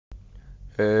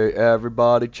Hey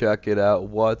everybody, check it out.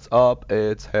 What's up?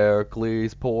 It's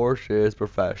Hercules Porsche's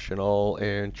professional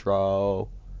intro.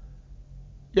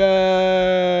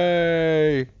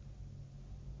 Yay!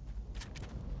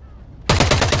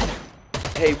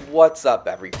 Hey, what's up,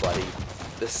 everybody?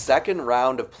 The second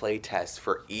round of playtests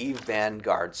for EVE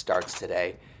Vanguard starts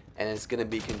today, and it's going to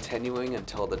be continuing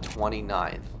until the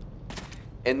 29th.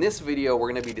 In this video, we're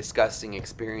going to be discussing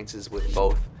experiences with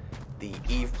both the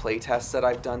EVE playtests that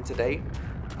I've done to date.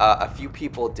 A few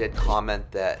people did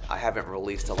comment that I haven't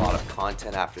released a lot of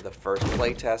content after the first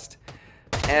playtest,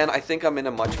 and I think I'm in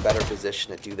a much better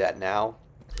position to do that now.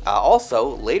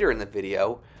 Also, later in the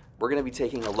video, we're going to be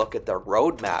taking a look at the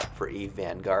roadmap for EVE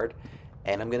Vanguard,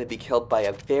 and I'm going to be killed by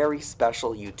a very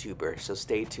special YouTuber, so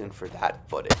stay tuned for that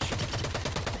footage.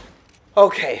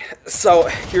 Okay, so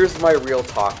here's my real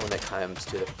talk when it comes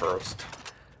to the first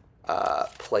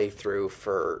playthrough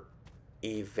for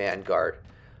EVE Vanguard.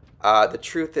 The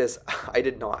truth is, I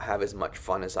did not have as much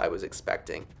fun as I was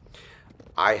expecting.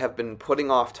 I have been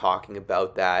putting off talking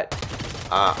about that.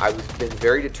 I've been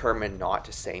very determined not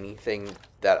to say anything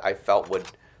that I felt would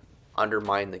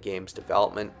undermine the game's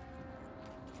development.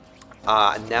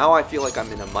 Now I feel like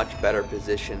I'm in a much better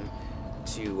position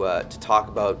to talk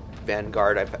about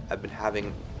Vanguard. I've been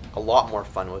having a lot more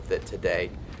fun with it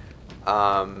today,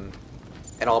 and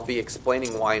I'll be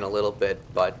explaining why in a little bit.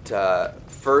 But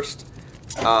first,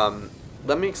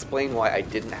 let me explain why I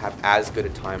didn't have as good a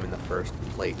time in the first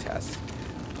playtest.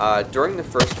 During the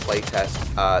first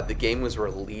playtest, the game was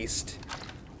released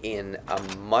in a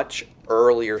much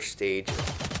earlier stage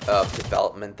of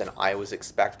development than I was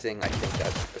expecting. I think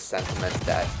that's the sentiment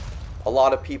that a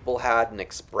lot of people had and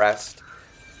expressed.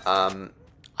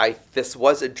 This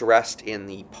was addressed in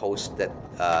the post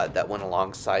that went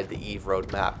alongside the EVE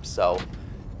roadmap, so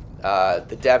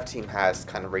the dev team has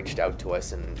kind of reached out to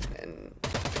us and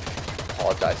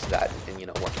apologized for that, and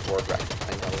went forward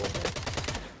rectifying that a little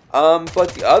bit. But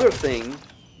the other thing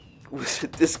was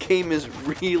that this game is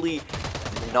really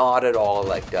not at all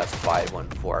like Dust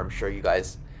 514. I'm sure you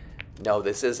guys know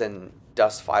this is an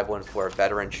Dust 514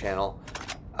 veteran channel.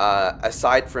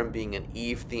 Aside from being an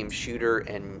EVE themed shooter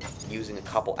and using a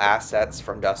couple assets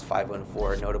from Dust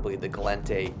 514, notably the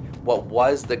Galente, what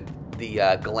was the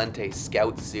Galente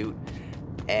scout suit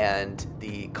and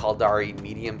the Caldari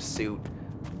medium suit,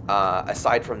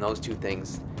 aside from those two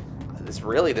things,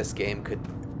 this game could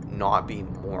not be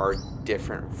more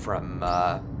different from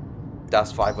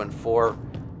Dust 514.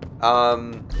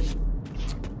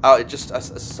 Just a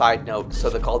side note,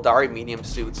 so the Caldari medium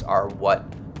suits are what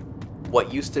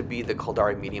used to be the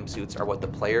Caldari medium suits are what the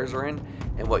players are in,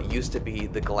 and what used to be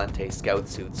the Galente scout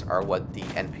suits are what the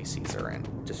NPCs are in,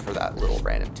 just for that little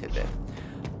random tidbit.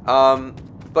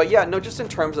 But yeah, no, just in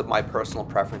terms of my personal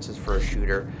preferences for a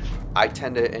shooter, I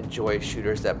tend to enjoy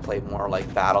shooters that play more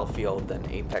like Battlefield than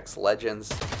Apex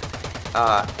Legends.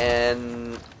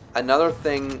 And another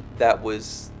thing that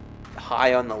was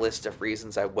high on the list of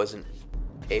reasons I wasn't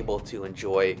able to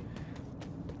enjoy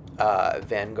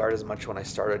Vanguard as much when I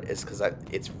started is because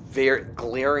it's very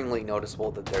glaringly noticeable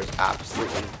that there's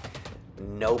absolutely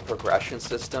no progression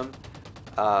system.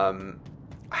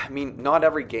 I mean, not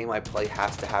every game I play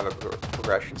has to have a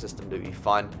progression system to be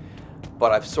fun,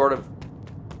 but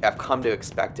I've come to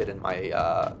expect it in my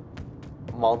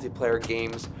multiplayer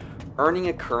games. Earning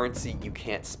a currency you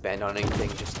can't spend on anything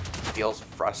just feels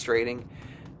frustrating,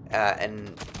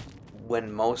 and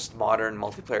when most modern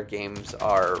multiplayer games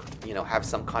are, have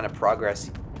some kind of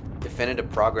progress, definitive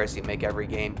progress you make every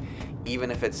game, even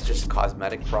if it's just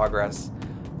cosmetic progress,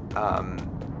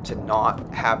 to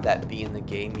not have that be in the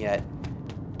game yet,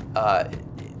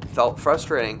 it felt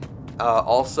frustrating.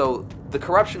 Also, the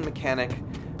corruption mechanic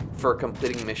for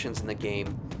completing missions in the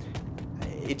game,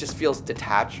 it just feels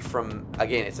detached from,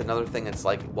 again, it's another thing that's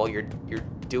like, well, you're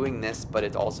doing this, but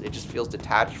it just feels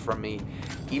detached from me.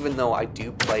 Even though I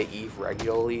do play EVE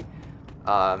regularly,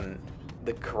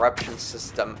 the corruption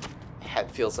system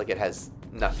feels like it has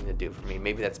nothing to do for me.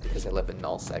 Maybe that's because I live in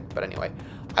nullsec, but anyway,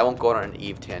 I won't go on an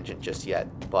EVE tangent just yet,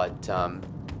 but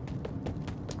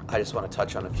I just want to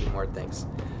touch on a few more things.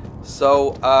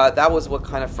 So that was what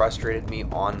kind of frustrated me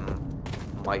on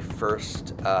my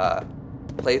first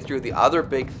playthrough. The other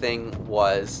big thing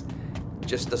was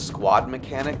just the squad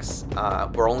mechanics.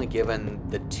 We're only given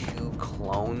the 2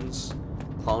 clone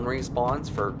respawns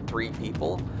for 3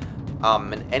 people,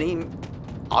 and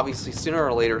obviously sooner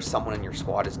or later someone in your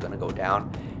squad is going to go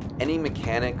down. Any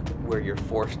mechanic where you're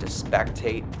forced to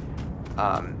spectate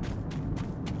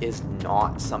is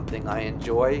not something I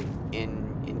enjoy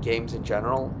in games in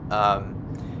general.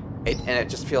 And it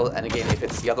just feels, and again, if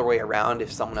it's the other way around,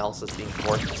 if someone else is being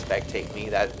forced to spectate me,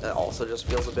 that also just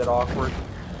feels a bit awkward.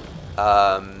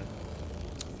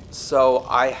 So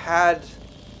I had,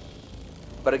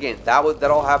 but again,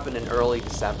 that all happened in early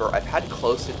December. I've had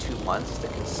close to 2 months to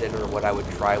consider what I would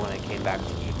try when I came back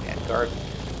to Vanguard.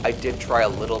 I did try a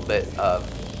little bit of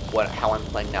how I'm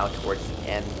playing now towards the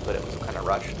end, but it was kind of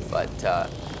rushed. But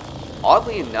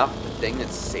oddly enough, the thing that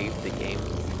saved the game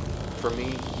for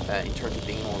me in terms of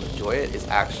being able to enjoy it is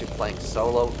actually playing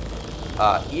solo.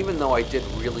 Even though I did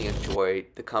really enjoy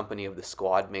the company of the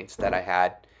squad mates that I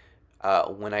had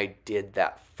when I did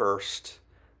that first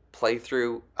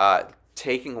playthrough,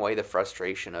 taking away the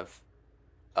frustration of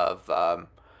the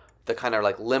kind of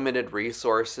like limited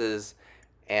resources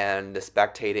and the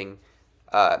spectating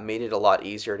made it a lot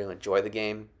easier to enjoy the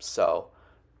game. So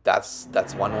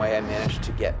that's one way I managed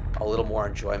to get a little more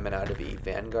enjoyment out of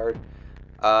Vanguard.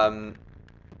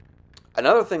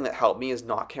 Another thing that helped me is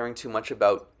not caring too much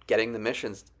about getting the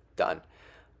missions done.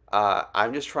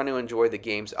 I'm just trying to enjoy the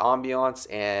game's ambiance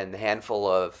and the handful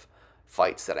of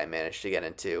fights that I managed to get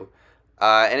into.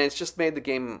 And it's just made the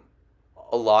game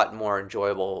a lot more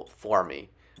enjoyable for me.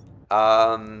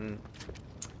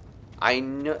 I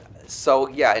know, so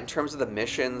yeah, in terms of the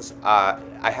missions,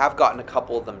 I have gotten a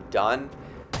couple of them done,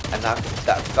 and that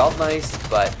felt nice,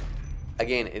 but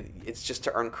again, it's just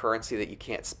to earn currency that you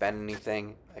can't spend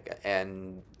anything,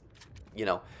 and you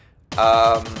know,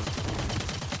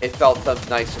 it felt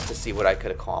nice just to see what I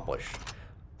could accomplish.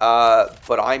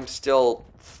 But I'm still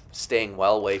staying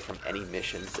well away from any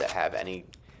missions that have any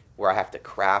where I have to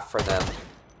craft for them.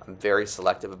 I'm very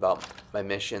selective about my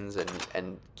missions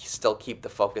and still keep the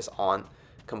focus on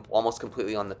almost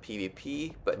completely on the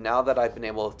PvP. But now that I've been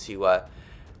able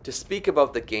to speak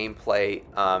about the gameplay,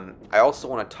 I also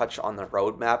want to touch on the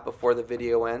roadmap before the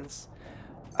video ends.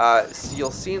 So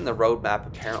you'll see in the roadmap,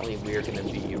 apparently we're going to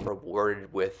be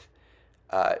rewarded with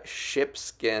ship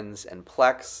skins and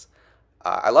Plex.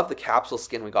 I love the capsule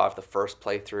skin we got off the first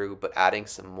playthrough, but adding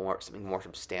something more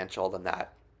substantial than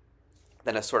that,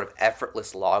 than a sort of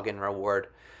effortless login reward,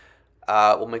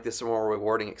 will make this a more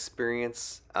rewarding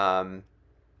experience. The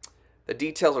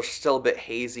details are still a bit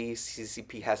hazy.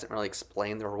 CCP hasn't really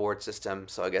explained the reward system,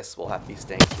 so I guess we'll have to be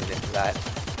staying tuned into that.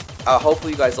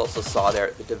 Hopefully you guys also saw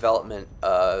there the development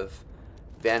of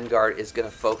Vanguard is going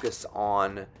to focus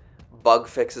on bug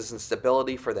fixes and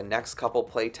stability for the next couple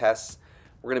playtests.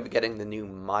 We're going to be getting the new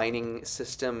mining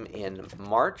system in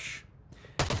March.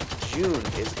 June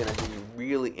is going to be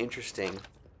really interesting.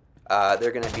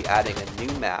 They're going to be adding a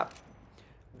new map,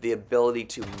 the ability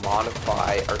to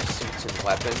modify our suits and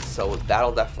weapons, so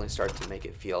that'll definitely start to make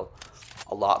it feel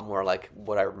a lot more like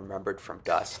what I remembered from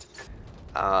Dust.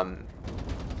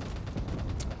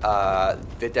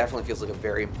 It definitely feels like a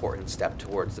very important step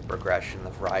towards the progression, the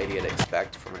variety I'd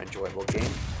expect from an enjoyable game.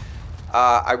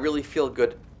 I really feel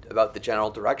good about the general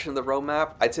direction of the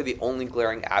roadmap. I'd say the only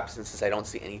glaring absence is I don't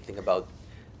see anything about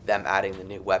them adding the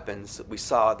new weapons. We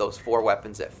saw those 4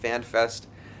 weapons at FanFest.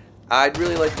 I'd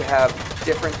really like to have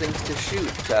different things to shoot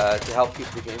to help keep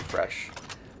the game fresh.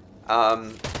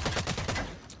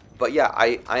 But yeah,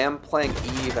 I am playing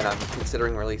Eve, and I'm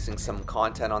considering releasing some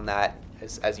content on that.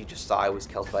 As you just saw, I was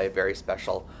killed by a very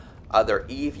special other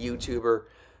Eve YouTuber.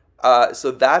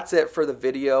 So that's it for the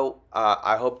video.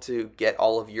 I hope to get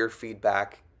all of your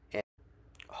feedback and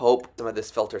hope some of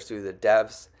this filters through the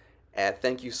devs. And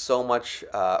thank you so much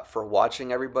for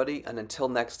watching, everybody. And until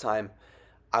next time,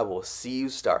 I will see you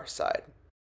Starside.